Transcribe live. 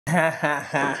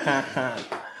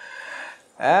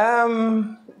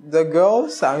The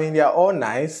girls, I mean, they are all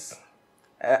nice.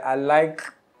 I like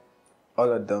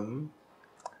all of them,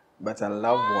 but I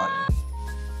love one.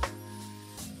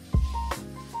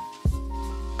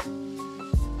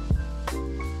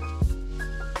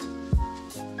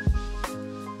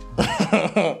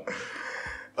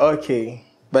 Okay,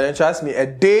 but then trust me, a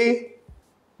day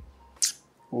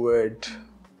wouldn't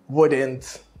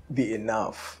be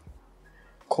enough,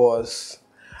 cause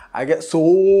I get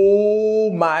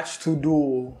so much to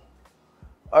do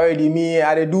already. Me,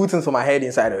 I do things for my head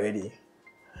inside already.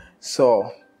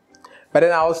 So, but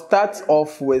then I'll start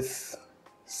off with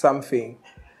something.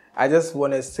 I just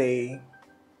want to say,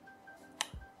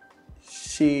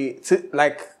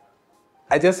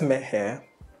 I just met her.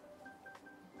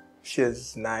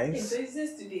 She's nice. So is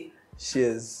this today?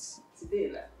 She's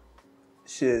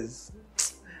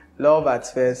Love at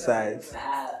first sight.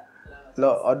 I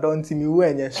don't see me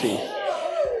when you say.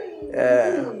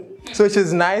 So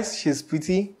she's nice. She's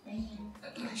pretty.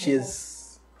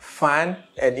 She's fun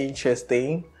and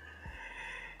interesting.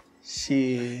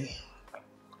 She's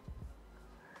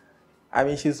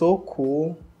so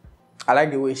cool. I like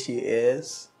the way she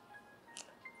is.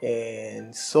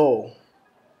 And so,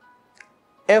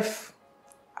 if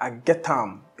I get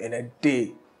time in a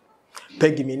day,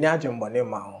 Peggy me na jambone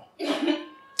ma.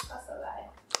 That's a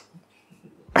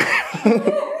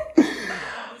lie.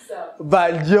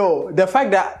 But yo, the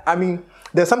fact that,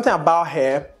 there's something about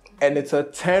her and it's a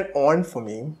turn on for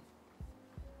me,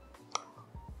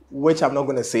 which I'm not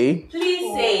going to say.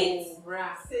 Please say it.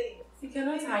 Say it. You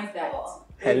cannot hide that.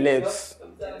 Her lips.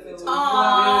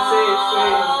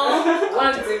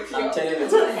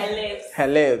 Her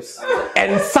lips.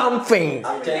 And something.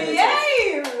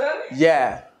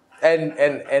 Yeah.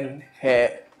 And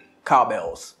her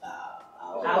cowbells.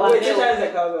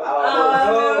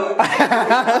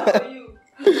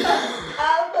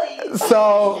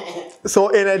 So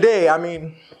in a day,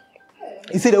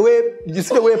 you see the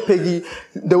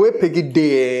way Peggy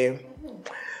did,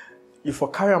 you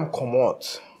for carry them come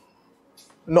out.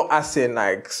 Not as in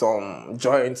like some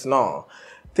joints, no.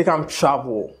 Take them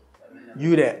travel.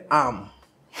 You the arm.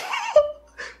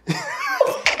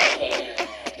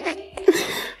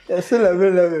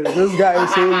 Level. This guy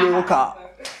is saying you car.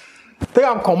 Take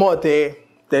them come out there,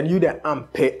 then you the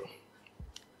armpit.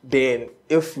 Then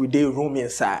if we did room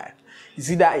inside, you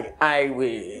see that eye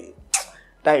way,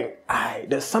 that eye.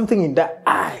 There's something in that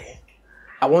eye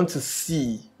I want to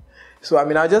see. So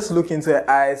I'll just look into her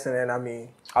eyes and then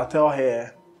I'll tell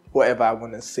her whatever I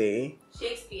want to say.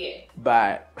 Shakespeare.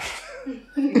 But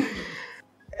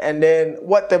and then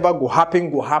whatever go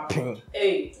happen.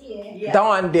 Hey. Yeah. That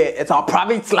one there, it's our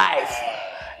private life.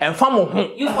 And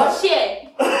family. You for share.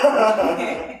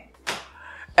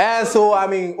 And so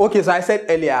okay, so I said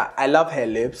earlier, I love her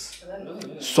lips.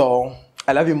 So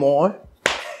I love you more.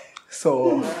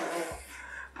 So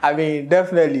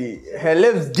definitely her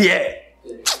lips there.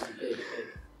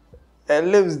 Her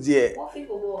lips there. What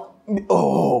people go on?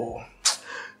 Oh,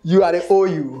 you are the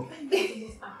OU.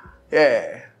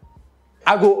 Yeah.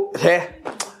 I go here.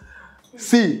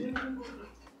 See,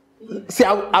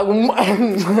 I go.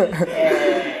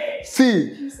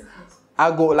 See,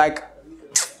 I go like.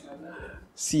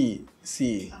 See.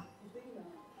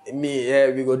 Me,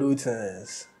 yeah, we go do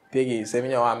things. Peggy, say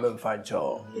me I'm a fan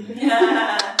job.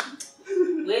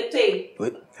 Wait.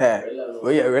 Hey,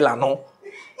 wait, real no.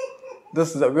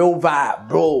 This is a real vibe,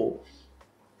 bro.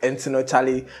 And to know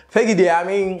Charlie, Peggy,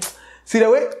 there. See the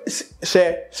way she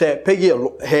Peggy,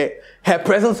 her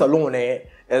presence alone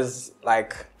is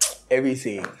like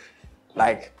everything.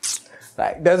 Like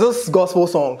there's this gospel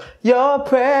song. Your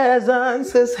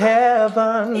presence is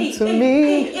heaven to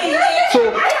me.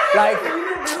 So like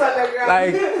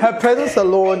her presence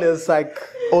alone is like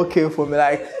okay for me.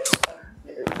 Like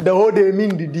the whole day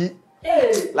mean the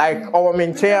like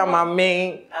chair my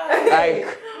main like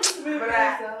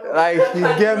you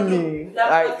get me,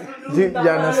 like you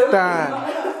understand,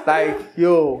 like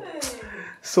yo.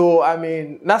 So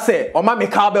that's it. Or my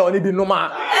cowbell only be no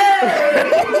man.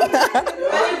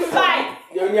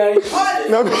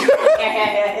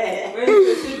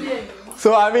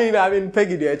 So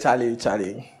Peggy there, Charlie.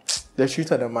 The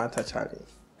truth of the matter, Charlie.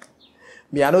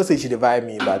 Me, I know say she divide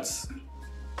me, but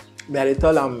me I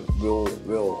tell them real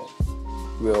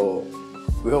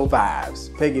vibes.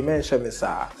 Peggy mention me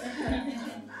sir.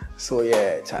 So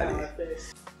yeah, Charlie.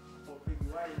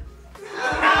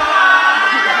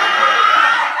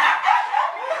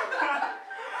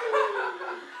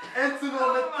 And to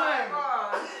know the time.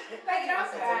 Peggy,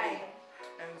 don't cry.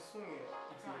 And soon.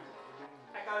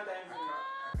 I can't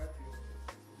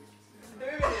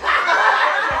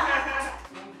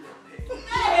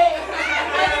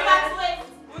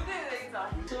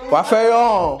What for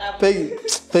you?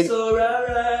 Peggy. So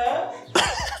rara.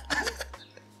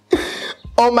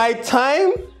 On my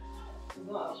time.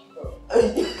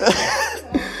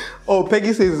 Oh,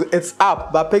 Peggy says it's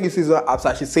up, but Peggy says it's not up,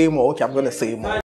 so she's saying more. Okay, I'm gonna say more.